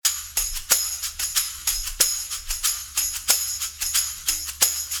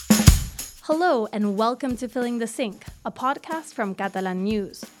Hello and welcome to Filling the Sink, a podcast from Catalan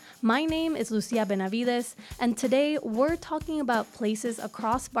News. My name is Lucia Benavides, and today we're talking about places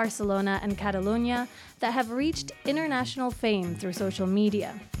across Barcelona and Catalonia that have reached international fame through social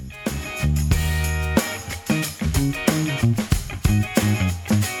media.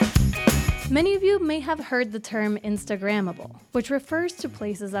 Many of you may have heard the term Instagrammable, which refers to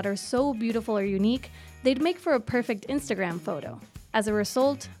places that are so beautiful or unique, they'd make for a perfect Instagram photo. As a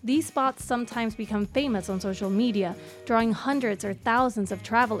result, these spots sometimes become famous on social media, drawing hundreds or thousands of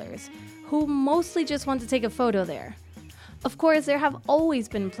travelers, who mostly just want to take a photo there. Of course, there have always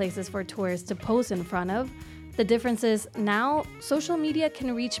been places for tourists to pose in front of. The difference is now, social media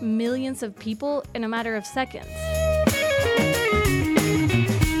can reach millions of people in a matter of seconds.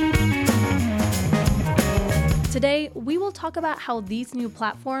 Today, we will talk about how these new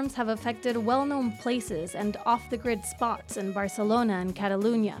platforms have affected well-known places and off-the-grid spots in Barcelona and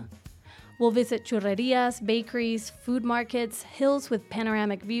Catalonia. We'll visit churrerias, bakeries, food markets, hills with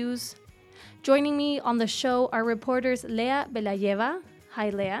panoramic views. Joining me on the show are reporters Lea Belayeva. Hi,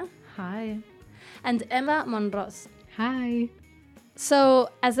 Lea. Hi. And Emma Monros. Hi. So,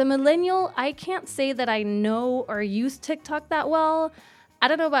 as a millennial, I can't say that I know or use TikTok that well. I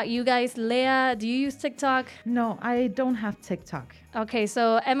don't know about you guys. Lea, do you use TikTok? No, I don't have TikTok. Okay,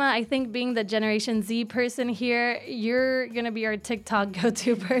 so Emma, I think being the Generation Z person here, you're going to be our TikTok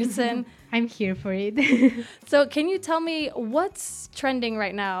go-to person. I'm here for it. So can you tell me what's trending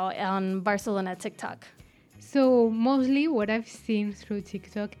right now on Barcelona TikTok? So mostly what I've seen through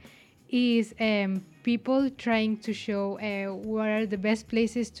TikTok is people trying to show where are the best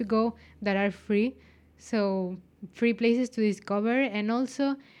places to go that are free. So free places to discover, and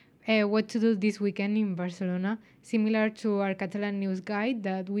also what to do this weekend in Barcelona, similar to our Catalan news guide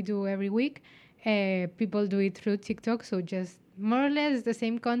that we do every week. People do it through TikTok, so just more or less the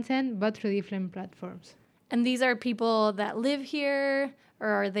same content, but through different platforms. And these are people that live here, or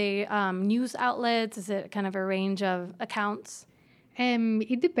are they news outlets? Is it kind of a range of accounts?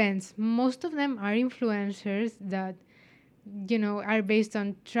 It depends. Most of them are influencers that, are based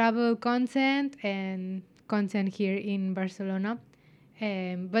on travel content and content here in Barcelona,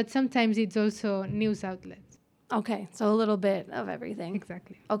 but sometimes it's also news outlets. Okay, so a little bit of everything.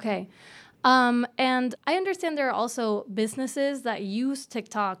 Exactly. Okay. And I understand there are also businesses that use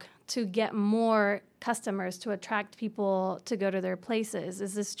TikTok to get more customers, to attract people to go to their places.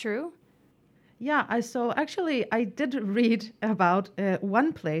 Is this true? Yeah, so actually I did read about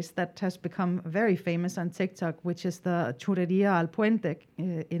one place that has become very famous on TikTok, which is the Churreria al Puente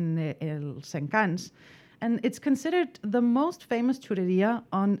in El Sencans. And it's considered the most famous churreria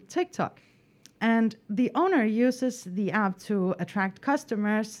on TikTok. And the owner uses the app to attract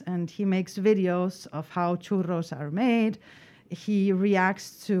customers, and he makes videos of how churros are made. He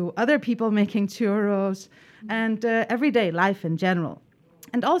reacts to other people making churros and everyday life in general.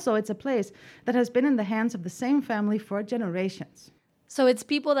 And also, it's a place that has been in the hands of the same family for generations. So it's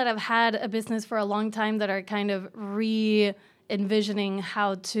people that have had a business for a long time that are kind of re-envisioning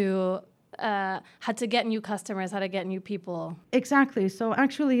how to get new customers, how to get new people. Exactly. So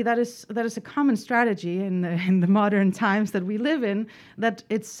actually, that is a common strategy in the modern times that we live in. That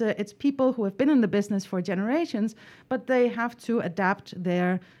it's people who have been in the business for generations, but they have to adapt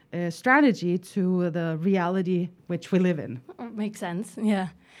their strategy to the reality which we live in. Makes sense. Yeah.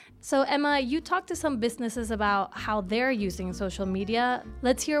 So Emma, you talked to some businesses about how they're using social media.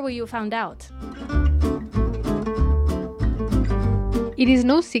 Let's hear what you found out. It is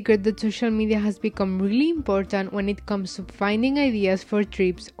no secret that social media has become really important when it comes to finding ideas for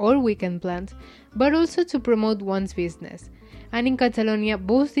trips or weekend plans, but also to promote one's business. And in Catalonia,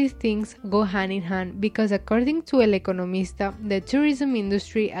 both these things go hand in hand because according to El Economista, the tourism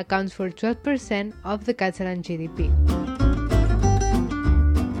industry accounts for 12% of the Catalan GDP.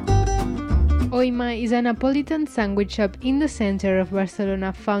 Oima is a Napolitan sandwich shop in the center of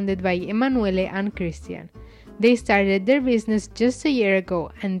Barcelona founded by Emanuele and Christian. They started their business just a year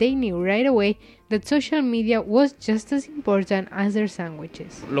ago, and they knew right away that social media was just as important as their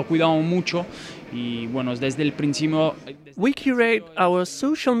sandwiches. Lo cuidamos mucho y bueno, desde el principio. We curate our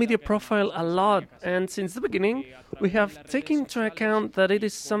social media profile a lot, and since the beginning, we have taken into account that it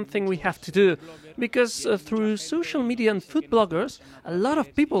is something we have to do, because through social media and food bloggers, a lot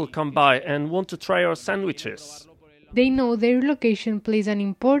of people come by and want to try our sandwiches. They know their location plays an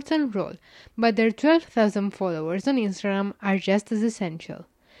important role, but their 12,000 followers on Instagram are just as essential.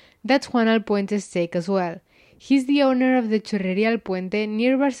 That's Juan Alpuente's take as well. He's the owner of the Churreria al Puente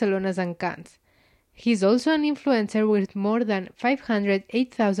near Barcelona's Encants. He's also an influencer with more than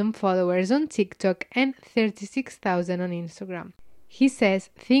 508,000 followers on TikTok and 36,000 on Instagram. He says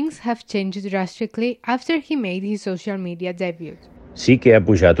things have changed drastically after he made his social media debut. Sí que ha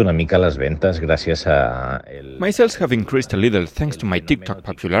pujat una mica les ventas gràcies a... My sales have increased a little thanks to my TikTok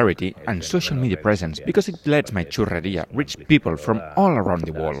popularity and social media presence because it lets my churreria reach people from all around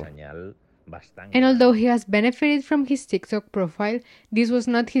the world. And although he has benefited from his TikTok profile, this was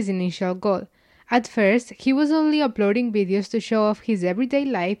not his initial goal. At first, he was only uploading videos to show off his everyday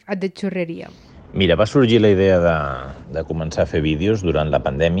life at the churreria. Mira, va sorgir la idea de començar a fer vídeos durant la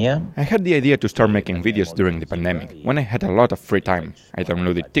pandèmia. I had the idea to start making videos during the pandemic, when I had a lot of free time. I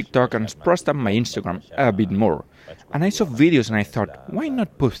downloaded TikTok and spruced up my Instagram a bit more. And I saw videos and I thought, why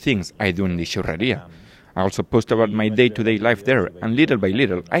not post things I do in the churreria? I also post about my day-to-day life there, and little by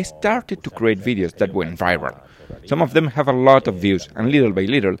little, I started to create videos that went viral. Some of them have a lot of views, and little by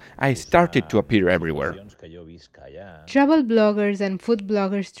little, I started to appear everywhere. Travel bloggers and food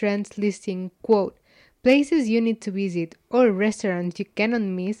bloggers trends listing, quote, places you need to visit or restaurants you cannot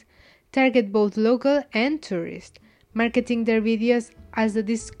miss, target both local and tourists, marketing their videos as the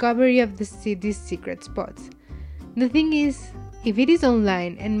discovery of the city's secret spots. The thing is, if it is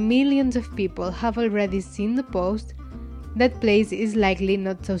online and millions of people have already seen the post, that place is likely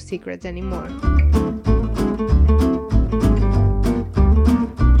not so secret anymore.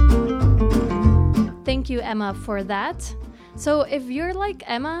 Thank you, Emma, for that. So if you're like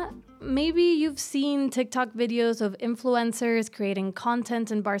Emma, maybe you've seen TikTok videos of influencers creating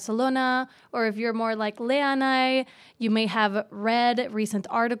content in Barcelona, or if you're more like Lea and I, you may have read recent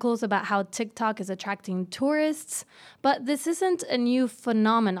articles about how TikTok is attracting tourists. But this isn't a new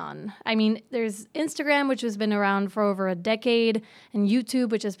phenomenon. I mean, there's Instagram, which has been around for over a decade, and YouTube,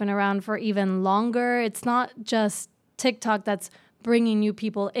 which has been around for even longer. It's not just TikTok that's bringing new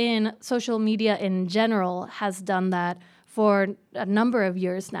people in. Social media in general has done that for a number of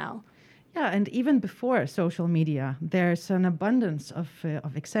years now. Yeah, and even before social media, there's an abundance of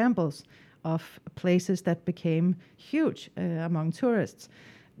examples of places that became huge among tourists.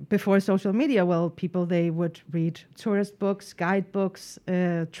 Before social media, well, people, they would read tourist books, guidebooks,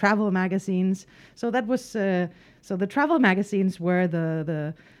 travel magazines. So that was so the travel magazines were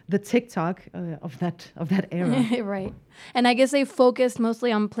the TikTok of that era. Right. And I guess they focused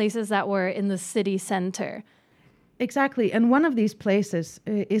mostly on places that were in the city center. Exactly. And one of these places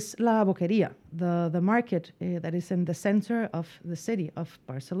is La Boqueria, the market that is in the center of the city of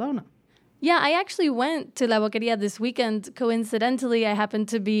Barcelona. Yeah, I actually went to La Boqueria this weekend. Coincidentally, I happened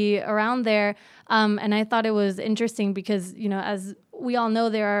to be around there, and I thought it was interesting because, you know, as we all know,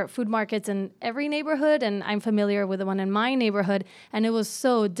 there are food markets in every neighborhood, and I'm familiar with the one in my neighborhood, and it was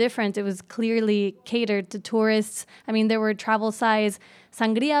so different. It was clearly catered to tourists. I mean, there were travel-size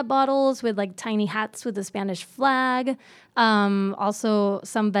sangria bottles with like tiny hats with the Spanish flag. Also,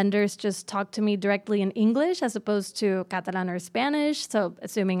 some vendors just talked to me directly in English as opposed to Catalan or Spanish. So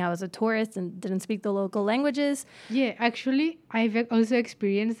assuming I was a tourist and didn't speak the local languages. Yeah, actually, I've also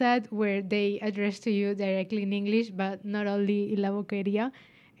experienced that where they address to you directly in English, but not only in La Boqueria,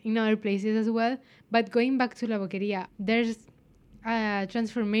 in other places as well. But going back to La Boqueria, there's a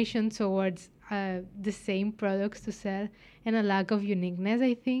transformation towards the same products to sell and a lack of uniqueness,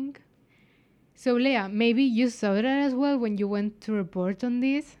 I think. So, Lea, maybe you saw that as well when you went to report on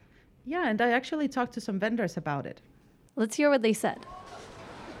this? Yeah, and I actually talked to some vendors about it. Let's hear what they said.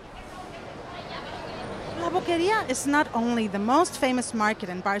 La Boqueria is not only the most famous market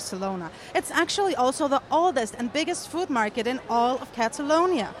in Barcelona, it's actually also the oldest and biggest food market in all of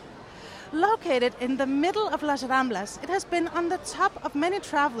Catalonia. Located in the middle of Las Ramblas, it has been on the top of many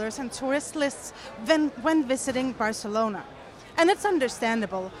travelers and tourist lists when visiting Barcelona. And it's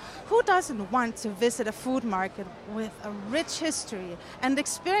understandable. Who doesn't want to visit a food market with a rich history and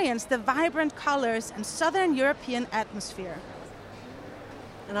experience the vibrant colors and Southern European atmosphere?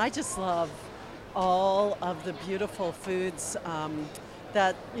 And I just love all of the beautiful foods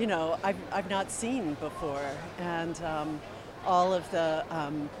that, you know, I've not seen before. And all of the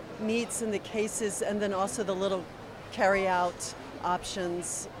meats in the cases, and then also the little carry-out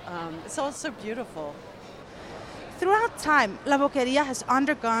options. It's all so beautiful. Throughout time, La Boqueria has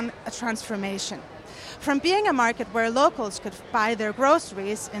undergone a transformation. From being a market where locals could buy their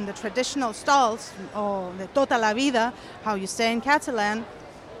groceries in the traditional stalls, or de tota la vida, how you say in Catalan,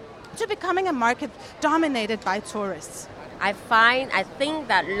 to becoming a market dominated by tourists. I think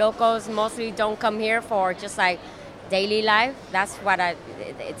that locals mostly don't come here for just like daily life. That's what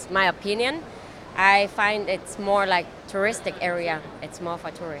it's my opinion. I find it's more like touristic area. It's more for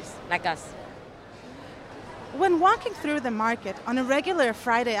tourists like us. When walking through the market on a regular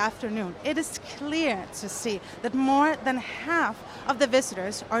Friday afternoon, it is clear to see that more than half of the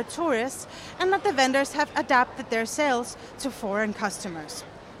visitors are tourists and that the vendors have adapted their sales to foreign customers.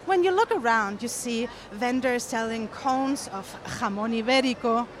 When you look around, you see vendors selling cones of jamón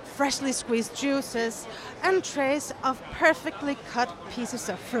ibérico, freshly squeezed juices, and trays of perfectly cut pieces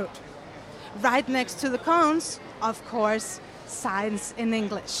of fruit. Right next to the cones, of course, signs in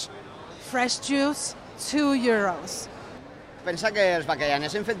English. Fresh juice, €2.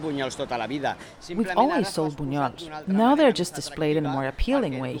 We've always sold bunyols. Now they're just displayed in a more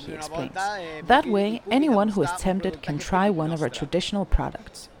appealing way, he explains. That way, anyone who is tempted can try one of our traditional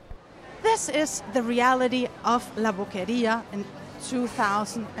products. This is the reality of La Boqueria in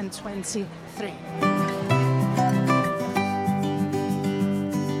 2023.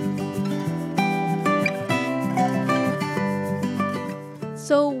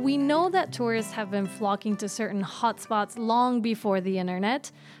 So we know that tourists have been flocking to certain hotspots long before the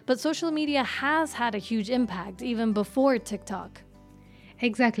internet, but social media has had a huge impact even before TikTok.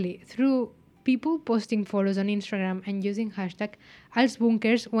 Exactly. Through people posting photos on Instagram and using hashtag, Els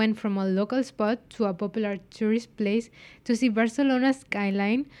Bunkers went from a local spot to a popular tourist place to see Barcelona's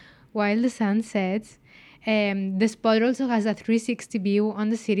skyline while the sun sets. The spot also has a 360 view on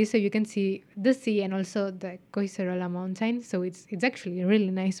the city, so you can see the sea and also the Collserola mountain, so it's actually a really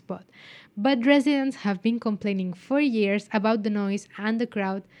nice spot. But residents have been complaining for years about the noise and the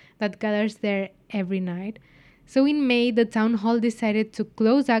crowd that gathers there every night. So in May, the town hall decided to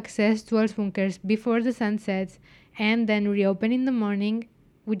close access to Els Bunkers before the sun sets and then reopen in the morning,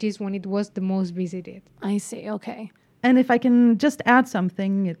 which is when it was the most visited. I see, okay. And if I can just add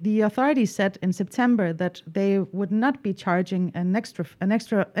something, the authorities said in September that they would not be charging an extra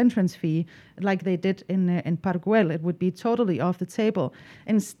entrance fee like they did in Parguel. It would be totally off the table.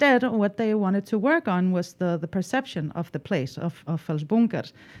 Instead, what they wanted to work on was the perception of the place, of Els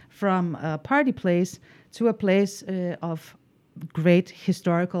Bunkers, from a party place to a place of great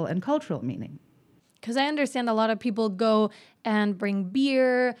historical and cultural meaning. Because I understand a lot of people go and bring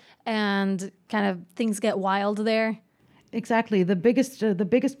beer and kind of things get wild there. Exactly. The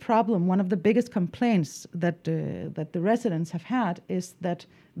biggest problem, one of the biggest complaints that the residents have had is that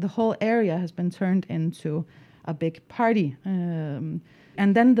the whole area has been turned into a big party, and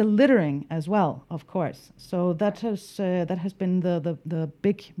then the littering as well, of course. So that has been the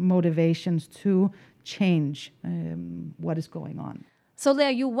big motivations to change what is going on. So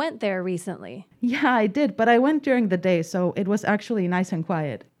Leah, you went there recently. Yeah, I did, but I went during the day, so it was actually nice and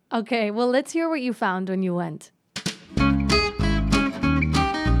quiet. Okay, well, let's hear what you found when you went.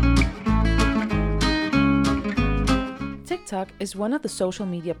 TikTok is one of the social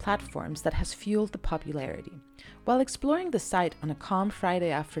media platforms that has fueled the popularity. While exploring the site on a calm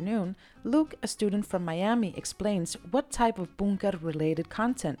Friday afternoon, Luke, a student from Miami, explains what type of bunker-related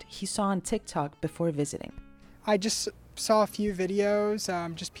content he saw on TikTok before visiting. I just saw a few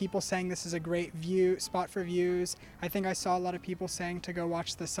videos, just people saying this is a great spot for views. I think I saw a lot of people saying to go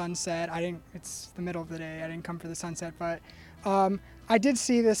watch the sunset. It's the middle of the day, I didn't come for the sunset, but I did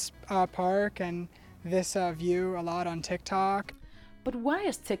see this park and this view a lot on TikTok. But why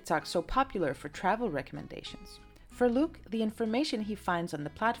is TikTok so popular for travel recommendations? For Luke, the information he finds on the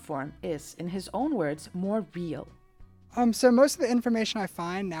platform is, in his own words, more real. So most of the information I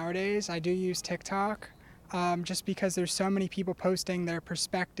find nowadays, I do use TikTok. Just because there's so many people posting their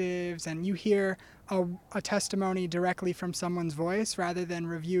perspectives and you hear a testimony directly from someone's voice rather than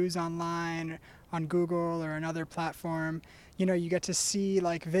reviews online on Google or another platform. You know, you get to see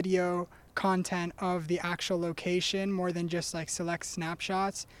like video content of the actual location more than just like select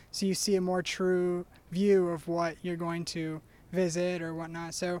snapshots. So you see a more true view of what you're going to visit or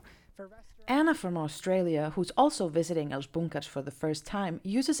whatnot. So for Anna from Australia, who's also visiting Els Bunkers for the first time,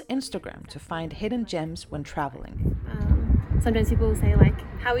 uses Instagram to find hidden gems when traveling. Sometimes people will say like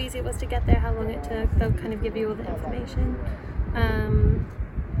how easy it was to get there, how long it took. They'll kind of give you all the information.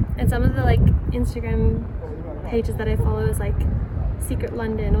 And some of the like Instagram pages that I follow is like Secret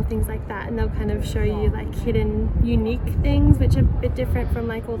London or things like that, and they'll kind of show you like hidden, unique things which are a bit different from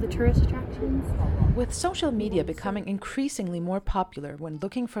like all the tourist attractions. With social media becoming increasingly more popular when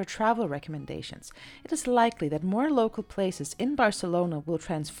looking for travel recommendations, it is likely that more local places in Barcelona will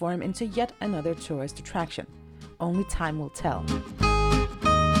transform into yet another tourist attraction. Only time will tell.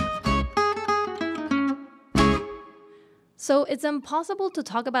 So it's impossible to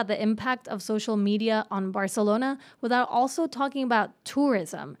talk about the impact of social media on Barcelona without also talking about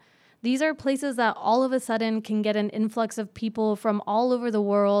tourism. These are places that all of a sudden can get an influx of people from all over the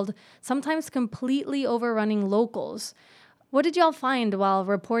world, sometimes completely overrunning locals. What did y'all find while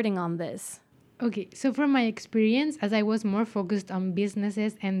reporting on this? Okay, so from my experience, as I was more focused on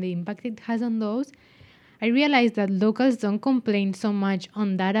businesses and the impact it has on those, I realized that locals don't complain so much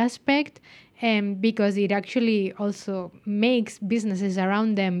on that aspect, because it actually also makes businesses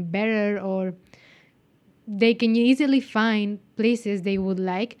around them better, or they can easily find places they would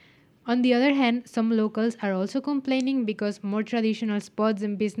like. On the other hand, some locals are also complaining because more traditional spots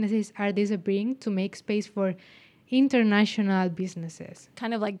and businesses are disappearing to make space for international businesses.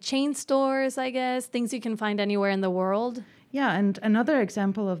 Kind of like chain stores, I guess, things you can find anywhere in the world. Yeah, and another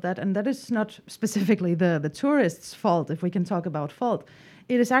example of that, and that is not specifically the tourists' fault, if we can talk about fault.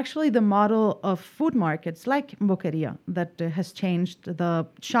 It is actually the model of food markets like Boqueria that has changed the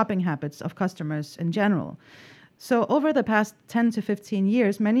shopping habits of customers in general. So over the past 10 to 15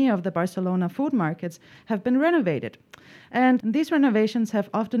 years, many of the Barcelona food markets have been renovated. And these renovations have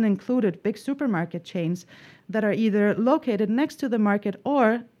often included big supermarket chains that are either located next to the market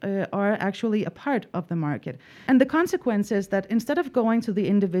or are actually a part of the market. And the consequence is that instead of going to the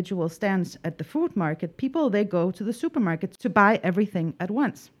individual stands at the food market, people, they go to the supermarket to buy everything at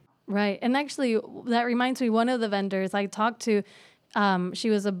once. Right. And actually, that reminds me, one of the vendors I talked to,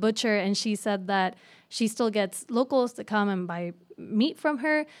 she was a butcher, and she said that she still gets locals to come and buy meat from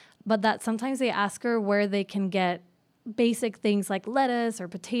her, but that sometimes they ask her where they can get basic things like lettuce or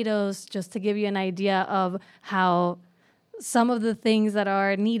potatoes, just to give you an idea of how some of the things that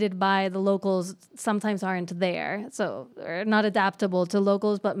are needed by the locals sometimes aren't there. So they're not adaptable to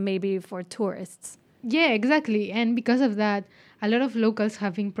locals, but maybe for tourists. Yeah, exactly. And because of that, a lot of locals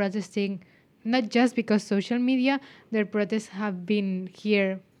have been protesting, not just because social media, their protests have been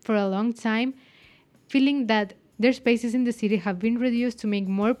here for a long time, feeling that their spaces in the city have been reduced to make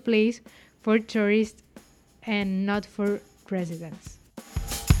more place for tourists and not for residents.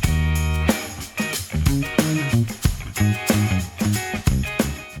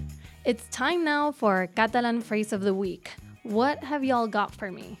 It's time now for Catalan phrase of the week. What have y'all got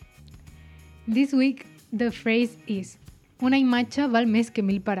for me? This week, the phrase is una imatge val més que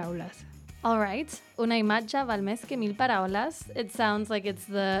mil paraules. All right. Una imatge val més que mil paraules. It sounds like it's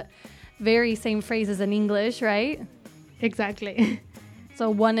the very same phrase as in English, right? Exactly.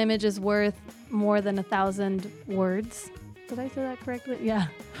 So one image is worth more than 1,000 words. Did I say that correctly? Yeah.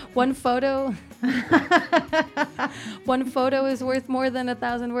 One photo is worth more than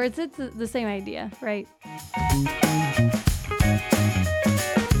 1,000 words. It's the same idea, right?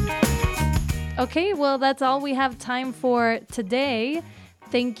 Okay, well, that's all we have time for today.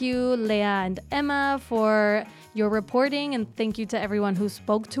 Thank you, Leah and Emma, for your reporting, and thank you to everyone who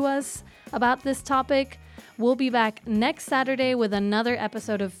spoke to us about this topic. We'll be back next Saturday with another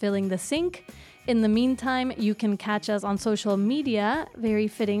episode of Filling the Sink. In the meantime, you can catch us on social media, very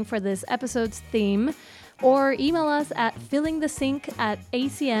fitting for this episode's theme, or email us at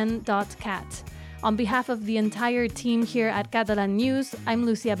fillingthesink@acn.cat. On behalf of the entire team here at Catalan News, I'm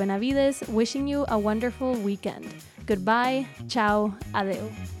Lucia Benavides, wishing you a wonderful weekend. Goodbye, ciao, adeu.